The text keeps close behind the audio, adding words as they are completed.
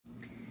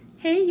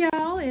Hey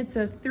y'all, it's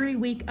a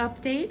 3-week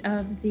update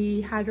of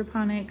the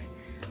hydroponic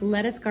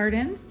lettuce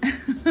gardens.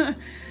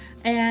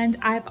 And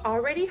I've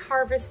already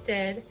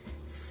harvested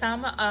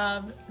some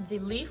of the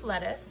leaf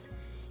lettuce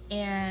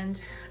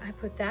and I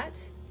put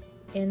that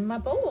in my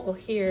bowl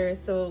here.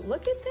 So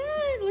look at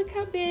that, look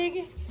how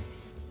big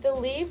the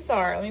leaves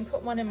are. Let me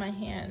put one in my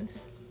hand.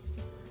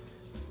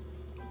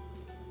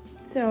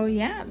 So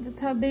yeah,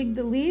 that's how big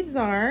the leaves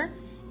are.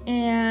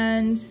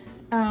 And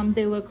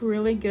they look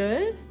really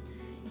good.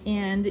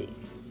 And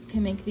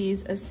can make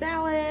these a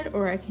salad,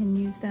 or I can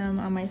use them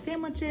on my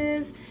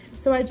sandwiches.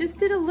 So I just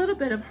did a little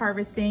bit of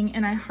harvesting,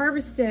 and I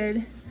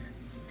harvested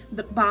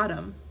the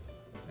bottom.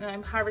 And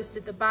I've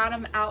harvested the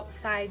bottom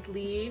outside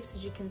leaves.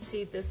 As you can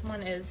see, this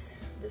one is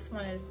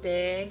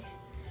big.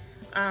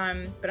 But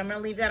I'm gonna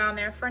leave that on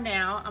there for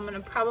now. I'm gonna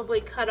probably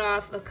cut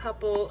off a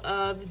couple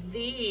of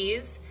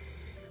these,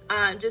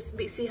 just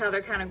to see how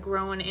they're kind of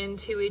growing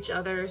into each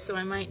other. So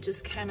I might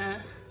just kind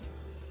of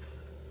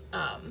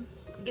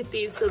get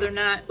these so they're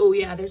not, oh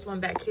yeah, there's one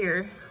back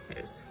here.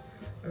 There's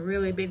a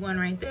really big one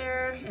right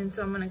there. And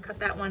so I'm gonna cut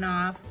that one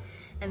off.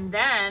 And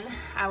then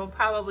I will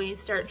probably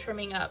start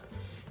trimming up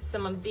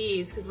some of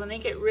these, because when they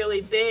get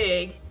really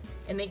big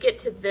and they get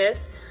to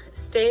this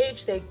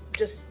stage, they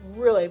just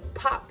really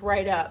pop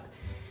right up.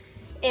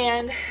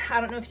 And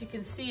I don't know if you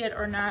can see it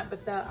or not,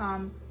 but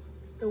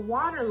the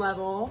water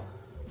level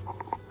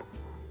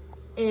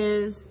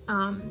is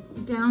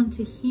down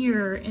to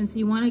here, and so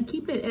you want to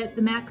keep it at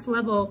the max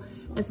level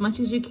as much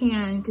as you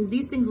can, because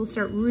these things will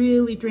start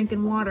really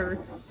drinking water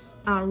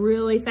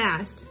really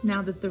fast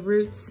now that the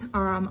roots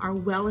are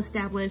well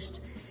established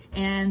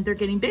and they're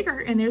getting bigger,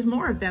 and there's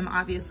more of them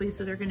obviously,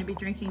 so they're going to be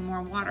drinking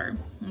more water.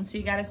 And so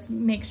you got to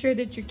make sure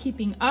that you're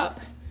keeping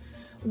up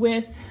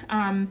with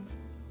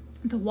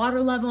the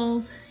water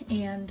levels,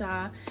 and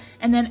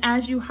then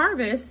as you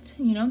harvest,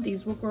 you know,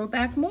 these will grow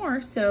back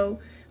more. So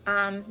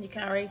you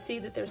can already see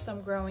that there's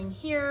some growing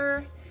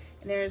here,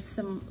 and there's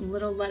some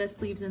little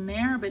lettuce leaves in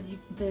there, but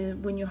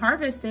when you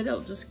harvest it,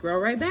 it'll just grow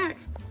right back.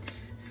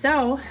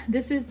 So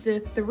this is the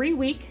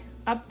 3-week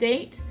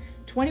update,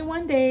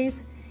 21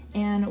 days,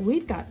 and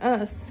we've got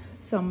us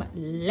some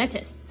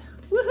lettuce.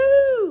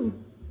 Woohoo!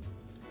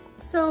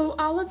 So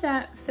all of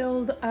that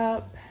filled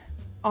up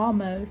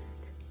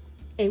almost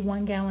a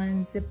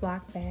 1-gallon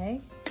Ziploc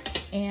bag.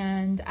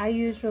 And I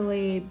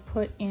usually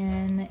put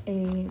in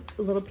a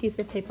little piece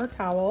of paper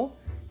towel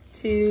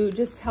to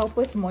just help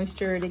with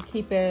moisture, to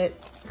keep it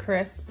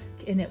crisp,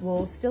 and it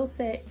will still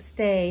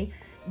stay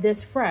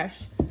this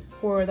fresh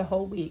for the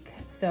whole week.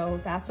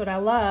 So that's what I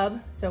love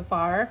so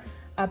far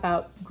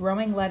about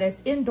growing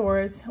lettuce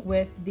indoors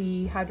with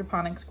the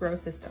hydroponics grow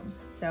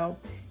systems. So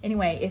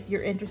anyway, if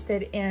you're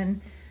interested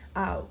in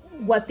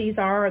what these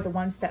are, or the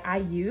ones that I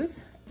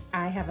use,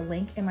 I have a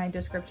link in my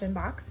description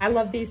box. I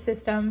love these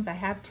systems. I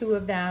have 2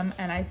 of them,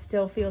 and I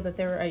still feel that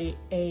they're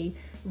a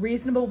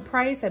reasonable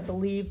price. I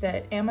believe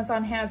that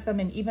Amazon has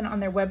them, and even on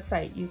their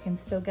website, you can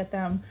still get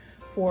them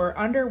for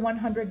under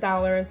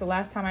 $100. The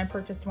last time I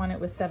purchased one, it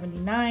was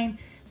 $79,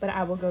 but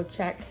I will go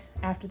check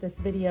after this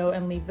video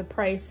and leave the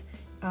price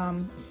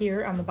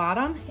here on the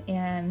bottom,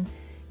 and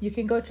you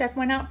can go check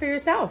one out for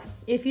yourself.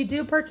 If you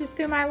do purchase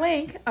through my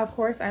link, of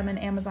course, I'm an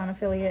Amazon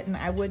affiliate and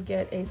I would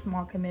get a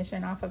small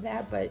commission off of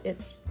that, but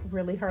it's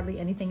really hardly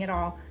anything at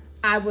all.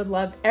 I would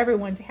love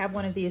everyone to have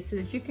one of these so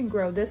that you can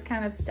grow this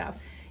kind of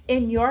stuff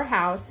in your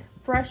house,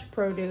 fresh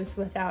produce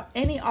without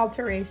any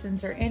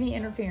alterations or any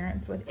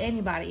interference with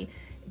anybody.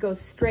 It goes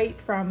straight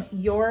from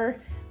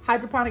your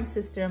hydroponic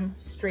system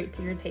straight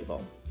to your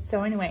table.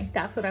 So anyway,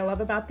 that's what I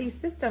love about these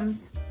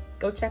systems.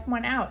 Go check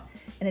one out.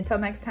 And until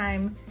next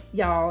time,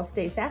 y'all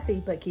stay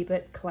sassy, but keep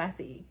it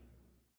classy.